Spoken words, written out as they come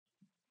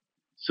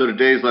So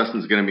today's lesson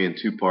is going to be in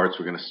two parts.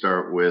 We're going to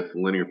start with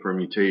linear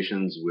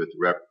permutations with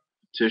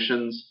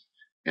repetitions,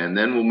 and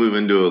then we'll move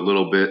into a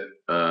little bit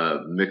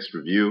mixed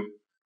review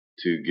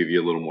to give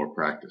you a little more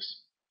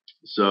practice.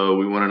 So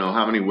we want to know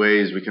how many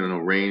ways we can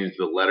arrange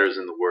the letters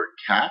in the word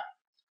cat,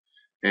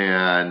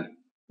 and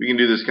we can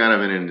do this kind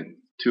of in an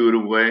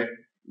intuitive way.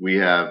 We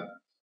have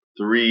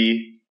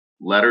 3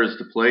 letters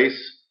to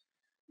place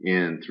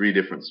in 3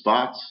 different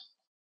spots,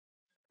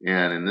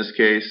 and in this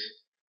case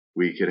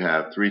we could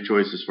have 3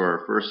 choices for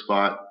our first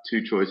spot,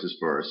 2 choices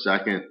for our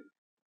second,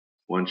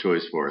 1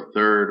 choice for our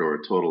third, or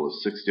a total of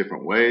 6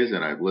 different ways,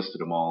 and I've listed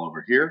them all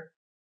over here.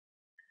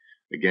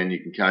 Again, you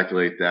can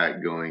calculate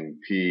that going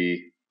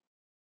P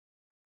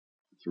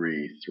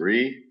 3,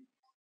 3.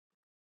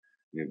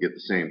 You'll get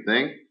the same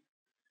thing.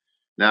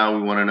 Now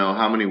we want to know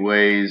how many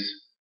ways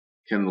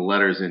can the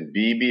letters in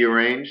B be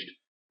arranged,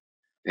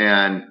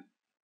 and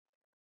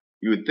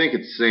you would think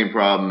it's the same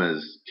problem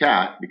as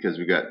cat because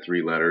we've got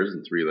 3 letters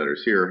and 3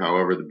 letters here.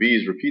 However, the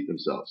B's repeat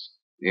themselves,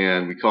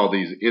 and we call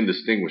these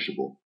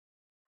indistinguishable.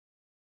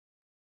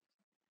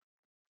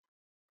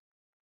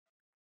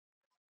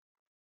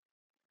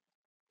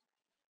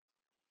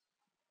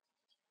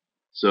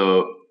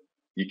 So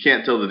you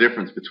can't tell the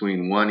difference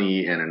between one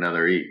E and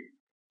another E.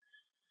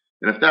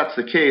 And if that's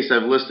the case,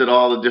 I've listed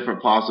all the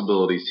different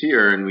possibilities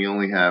here, and we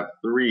only have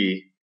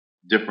 3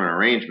 different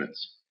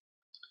arrangements.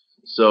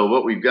 So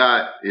what we've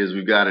got is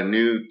we've got a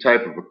new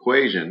type of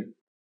equation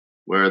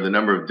where the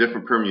number of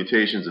different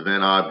permutations of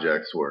n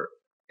objects, where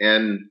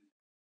n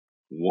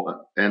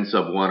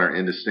sub 1 are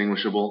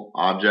indistinguishable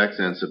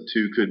objects, n sub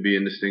 2 could be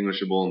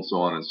indistinguishable, and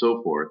so on and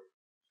so forth.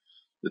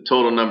 The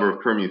total number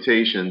of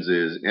permutations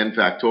is n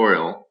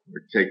factorial. We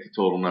take the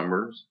total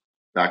numbers,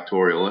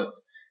 factorial it,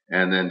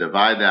 and then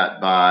divide that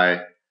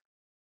by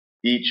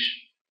each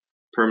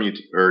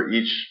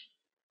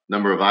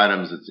number of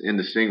items that's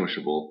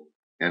indistinguishable,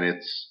 and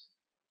it's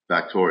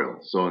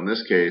factorial. So in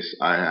this case,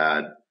 I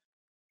had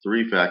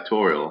 3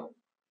 factorial,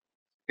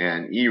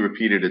 and E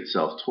repeated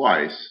itself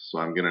twice, so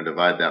I'm going to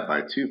divide that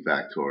by 2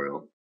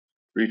 factorial.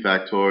 3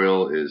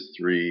 factorial is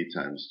 3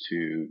 times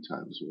 2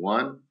 times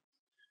 1.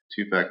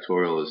 2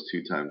 factorial is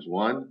 2 times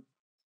 1.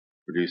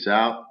 Reduce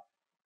out,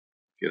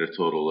 get a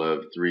total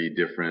of 3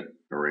 different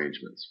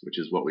arrangements, which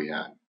is what we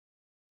had.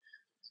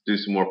 Let's do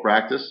some more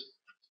practice.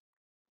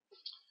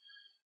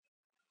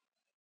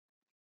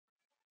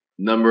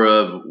 Number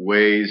of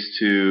ways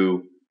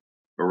to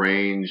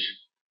arrange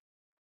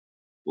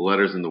the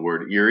letters in the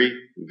word Erie.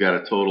 We've got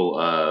a total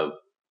of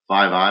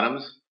 5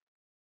 items,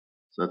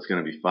 so that's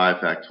going to be 5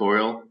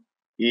 factorial.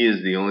 E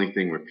is the only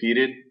thing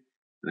repeated,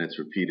 and it's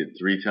repeated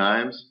 3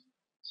 times,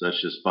 so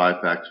that's just 5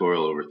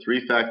 factorial over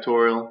 3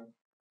 factorial.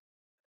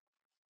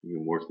 You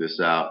can work this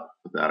out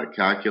without a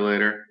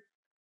calculator.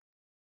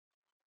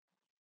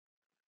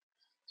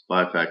 It's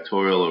 5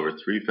 factorial over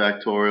 3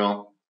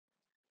 factorial.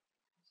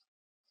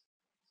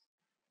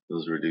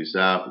 Those reduce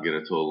out, we get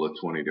a total of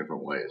 20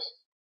 different ways.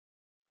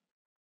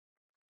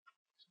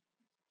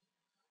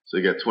 So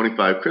you got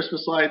 25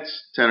 Christmas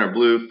lights, 10 are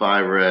blue,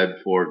 5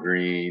 red, 4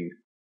 green,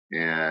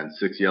 and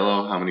 6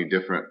 yellow. How many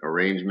different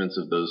arrangements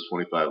of those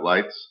 25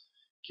 lights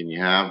can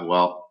you have?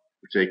 Well,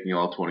 we're taking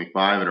all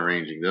 25 and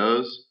arranging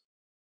those.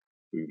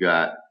 We've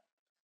got a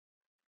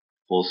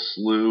whole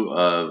slew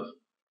of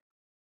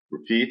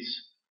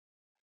repeats.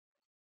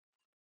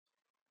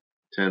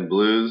 10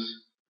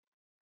 blues,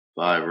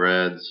 5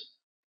 reds,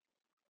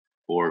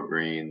 4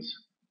 greens,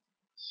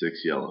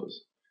 6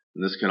 yellows.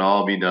 And this can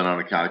all be done on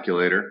a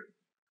calculator.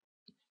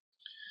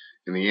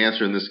 And the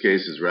answer in this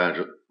case is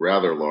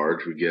rather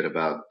large. We get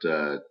about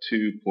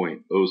 2.06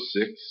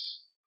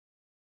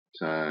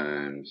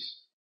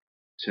 times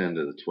 10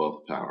 to the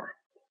 12th power.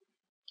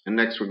 And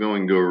next we're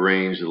going to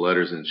arrange the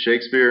letters in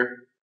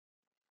Shakespeare,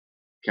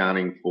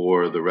 counting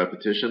for the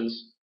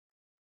repetitions.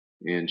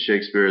 In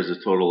Shakespeare is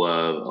a total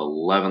of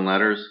 11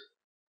 letters.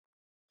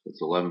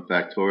 That's 11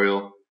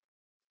 factorial.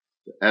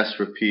 The S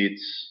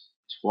repeats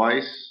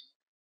twice.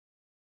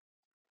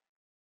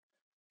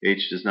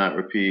 H does not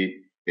repeat.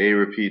 A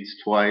repeats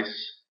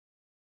twice.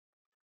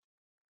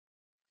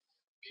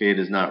 K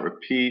does not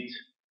repeat.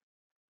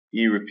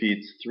 E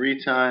repeats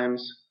 3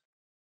 times.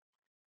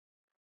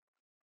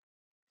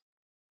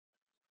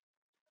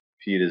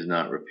 P does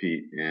not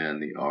repeat,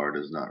 and the R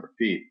does not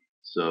repeat.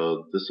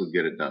 So this will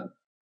get it done.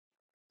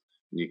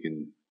 You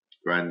can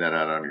grind that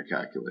out on your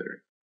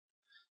calculator.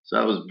 So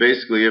that was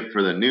basically it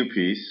for the new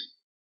piece.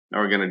 Now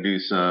we're going to do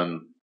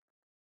some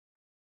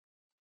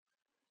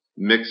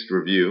mixed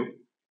review.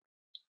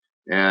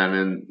 And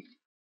in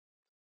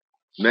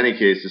many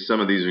cases, some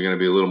of these are going to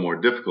be a little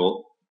more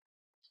difficult.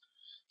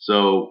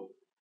 So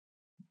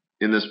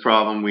in this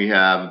problem, we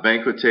have a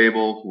banquet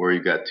table where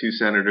you've got 2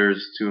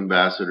 senators, 2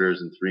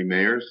 ambassadors, and 3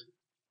 mayors.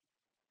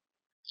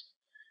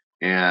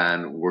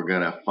 And we're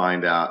going to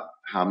find out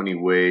how many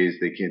ways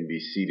they can be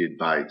seated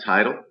by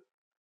title.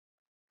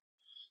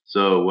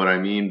 So what I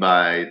mean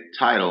by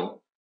title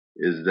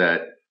is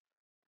that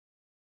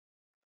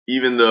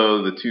even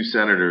though the 2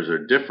 senators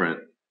are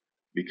different,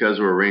 because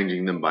we're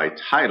arranging them by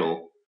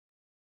title,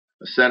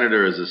 A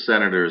senator is a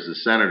senator is a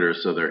senator,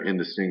 so they're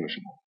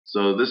indistinguishable.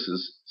 So this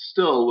is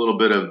still a little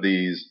bit of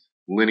these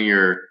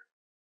linear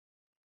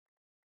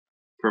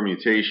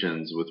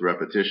permutations with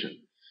repetition.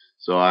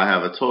 So I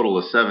have a total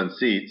of 7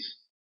 seats,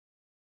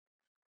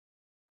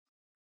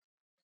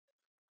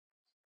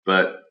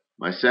 but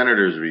my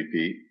senators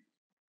repeat,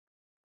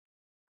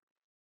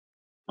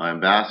 my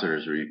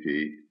ambassadors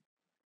repeat,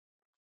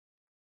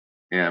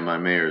 and my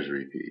mayors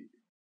repeat.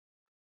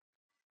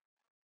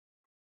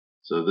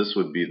 So this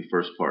would be the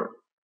first part.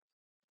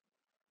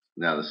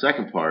 Now the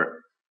second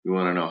part, we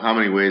want to know how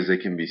many ways they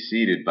can be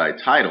seated by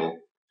title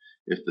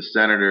if the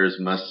senators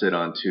must sit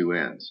on 2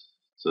 ends.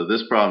 So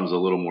this problem is a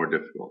little more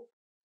difficult,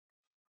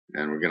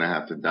 and we're going to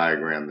have to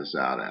diagram this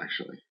out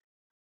actually.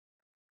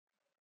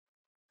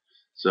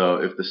 So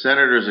if the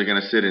senators are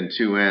going to sit in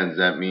 2 ends,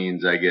 that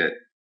means I get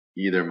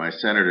either my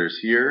senators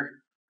here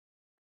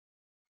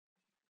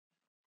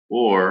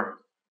or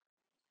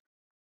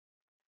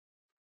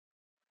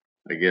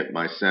I get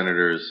my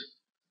senators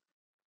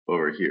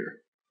over here.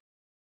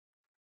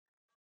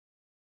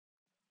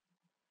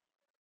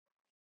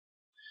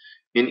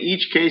 In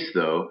each case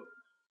though,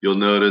 you'll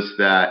notice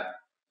that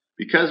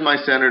because my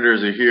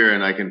senators are here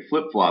and I can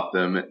flip-flop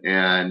them,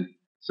 and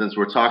since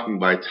we're talking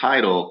by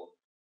title,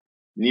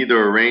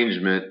 neither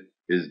arrangement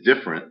is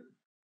different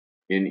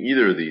in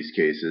either of these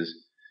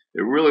cases,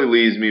 it really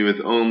leaves me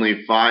with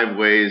only 5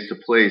 ways to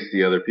place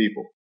the other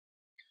people.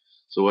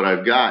 So what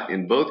I've got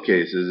in both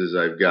cases is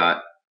I've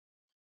got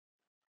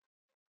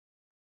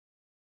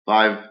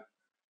 5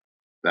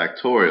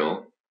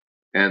 factorial,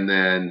 and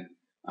then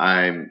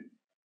I'm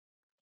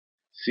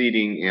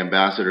seating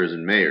ambassadors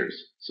and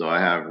mayors. So I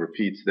have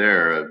repeats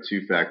there of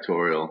 2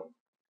 factorial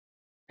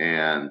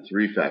and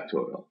 3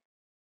 factorial.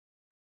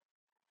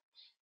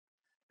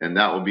 And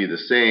that will be the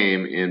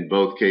same in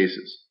both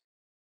cases.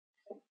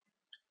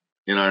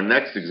 In our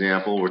next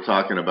example, we're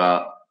talking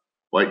about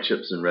white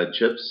chips and red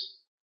chips,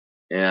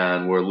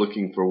 and we're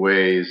looking for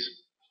ways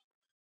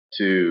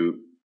to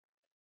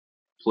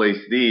place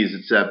these,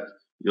 except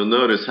you'll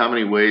notice how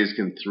many ways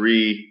can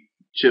 3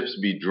 chips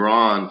be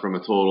drawn from a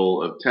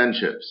total of 10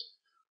 chips.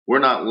 We're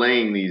not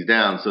laying these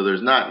down, so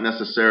there's not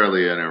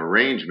necessarily an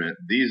arrangement.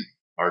 These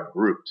are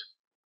grouped.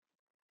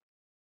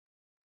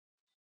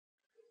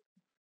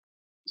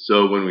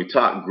 So when we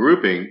talk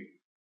grouping,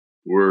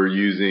 we're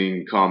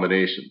using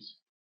combinations.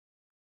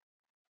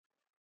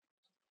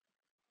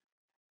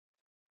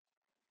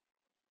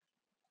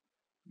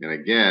 And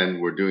again,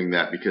 we're doing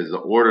that because the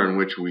order in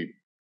which we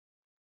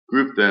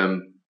group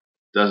them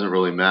doesn't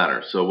really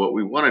matter. So what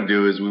we want to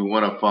do is we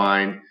want to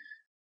find,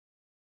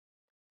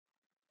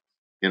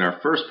 in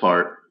our first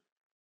part,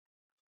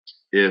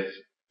 if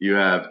you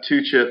have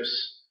 2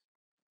 chips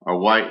are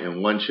white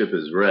and 1 chip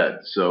is red.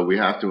 So we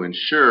have to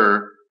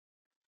ensure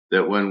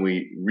that when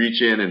we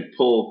reach in and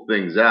pull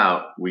things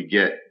out, we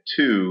get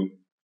 2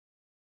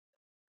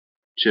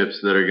 chips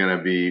that are going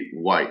to be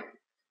white.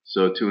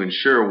 So to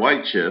ensure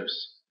white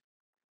chips,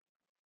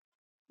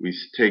 we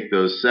take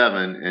those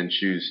 7 and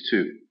choose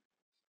 2.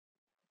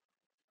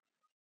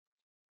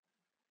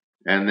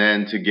 And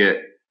then to get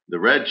the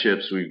red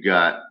chips, we've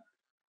got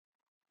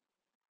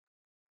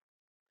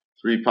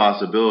 3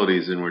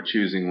 possibilities, and we're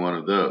choosing one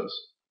of those.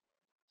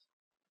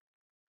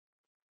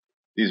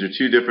 These are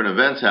 2 different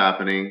events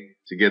happening.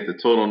 To get the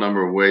total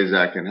number of ways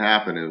that can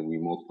happen, and we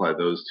multiply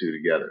those 2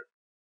 together.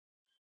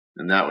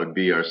 And that would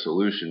be our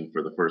solution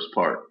for the first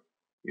part.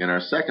 In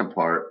our second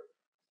part,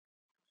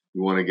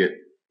 we want to get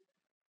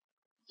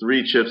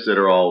 3 chips that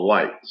are all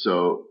white.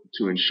 So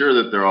to ensure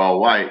that they're all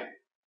white,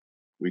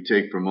 we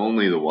take from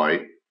only the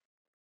white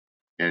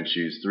and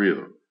choose 3 of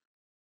them.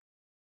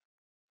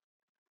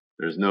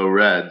 There's no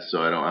red,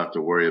 so I don't have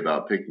to worry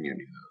about picking any of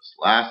those.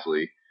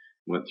 Lastly,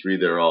 we want 3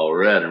 that are all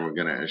red, and we're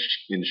going to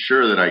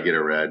ensure that I get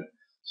a red.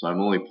 So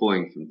I'm only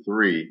pulling from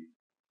 3,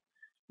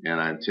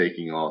 and I'm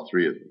taking all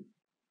 3 of them.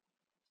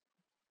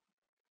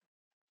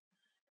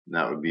 And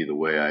that would be the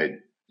way I'd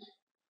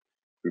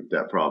group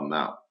that problem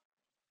out.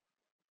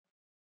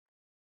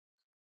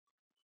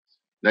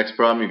 Next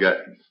problem, you got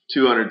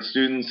 200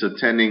 students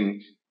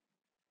attending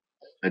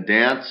a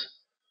dance.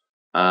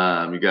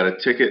 You got a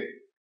ticket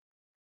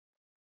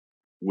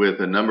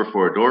with a number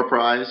for a door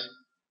prize.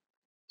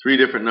 3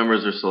 different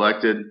numbers are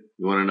selected.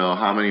 You want to know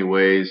how many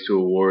ways to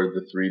award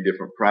the 3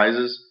 different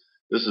prizes.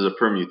 This is a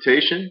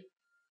permutation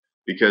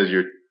because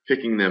you're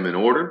picking them in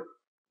order.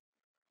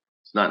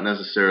 It's not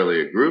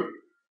necessarily a group.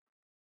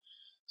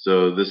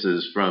 So this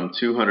is from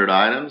 200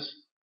 items.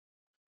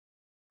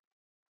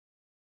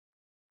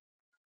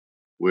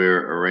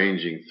 We're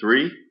arranging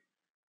 3.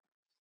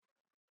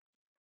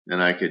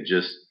 And I could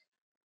just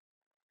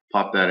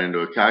pop that into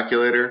a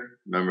calculator.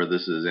 Remember,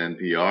 this is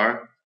NPR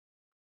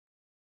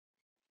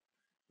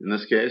in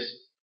this case.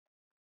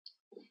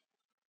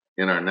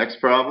 In our next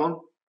problem,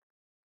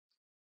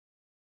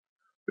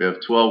 we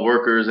have 12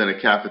 workers in a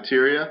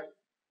cafeteria,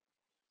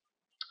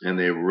 and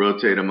they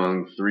rotate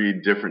among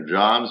 3 different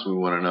jobs. We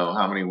want to know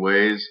how many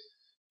ways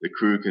the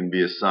crew can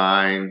be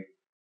assigned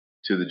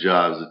to the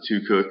jobs of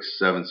 2 cooks,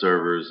 7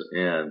 servers,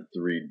 and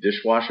 3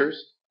 dishwashers.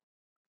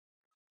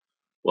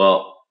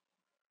 Well,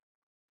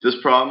 this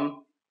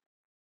problem,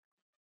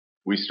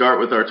 we start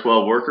with our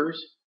 12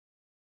 workers,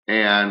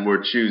 and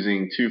we're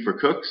choosing 2 for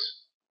cooks.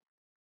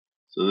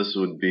 So this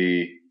would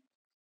be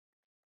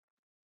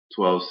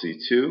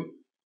 12C2.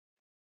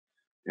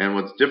 And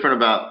what's different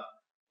about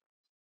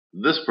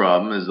this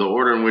problem is the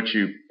order in which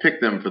you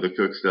pick them for the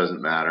cooks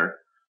doesn't matter,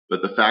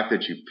 but the fact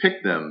that you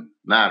pick them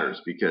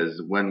matters,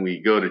 because when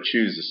we go to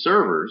choose the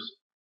servers,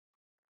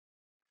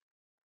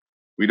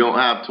 we don't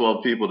have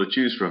 12 people to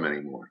choose from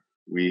anymore.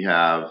 We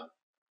have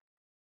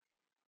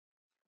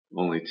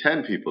only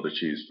 10 people to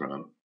choose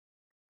from.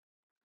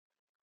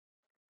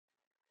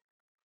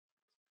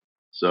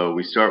 So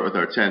we start with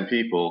our 10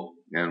 people,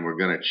 and we're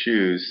going to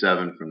choose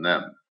 7 from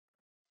them.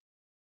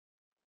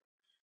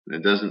 And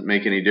it doesn't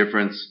make any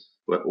difference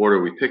what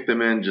order we pick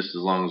them in, just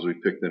as long as we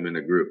pick them in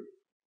a group.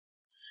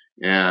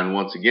 And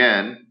once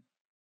again,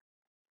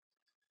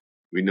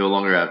 we no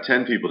longer have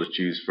 10 people to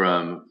choose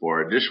from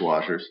for our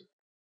dishwashers.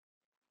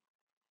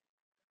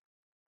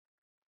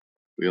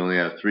 We only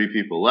have 3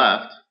 people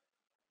left,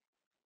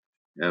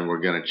 and we're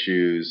going to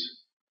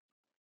choose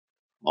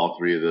all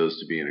 3 of those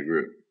to be in a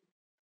group.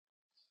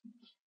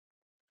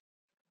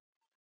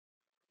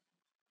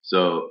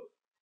 So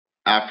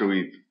after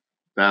we've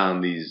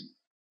found these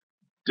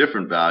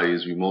different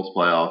values, we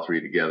multiply all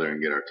 3 together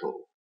and get our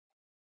total.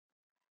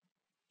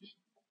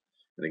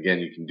 And again,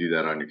 you can do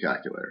that on your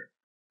calculator.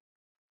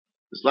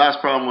 This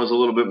last problem was a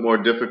little bit more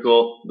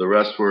difficult. The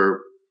rest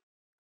were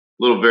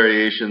little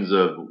variations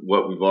of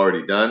what we've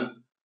already done.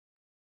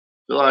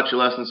 Fill out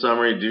your lesson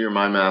summary, do your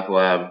My Math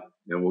Lab,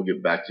 and we'll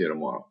get back to you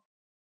tomorrow.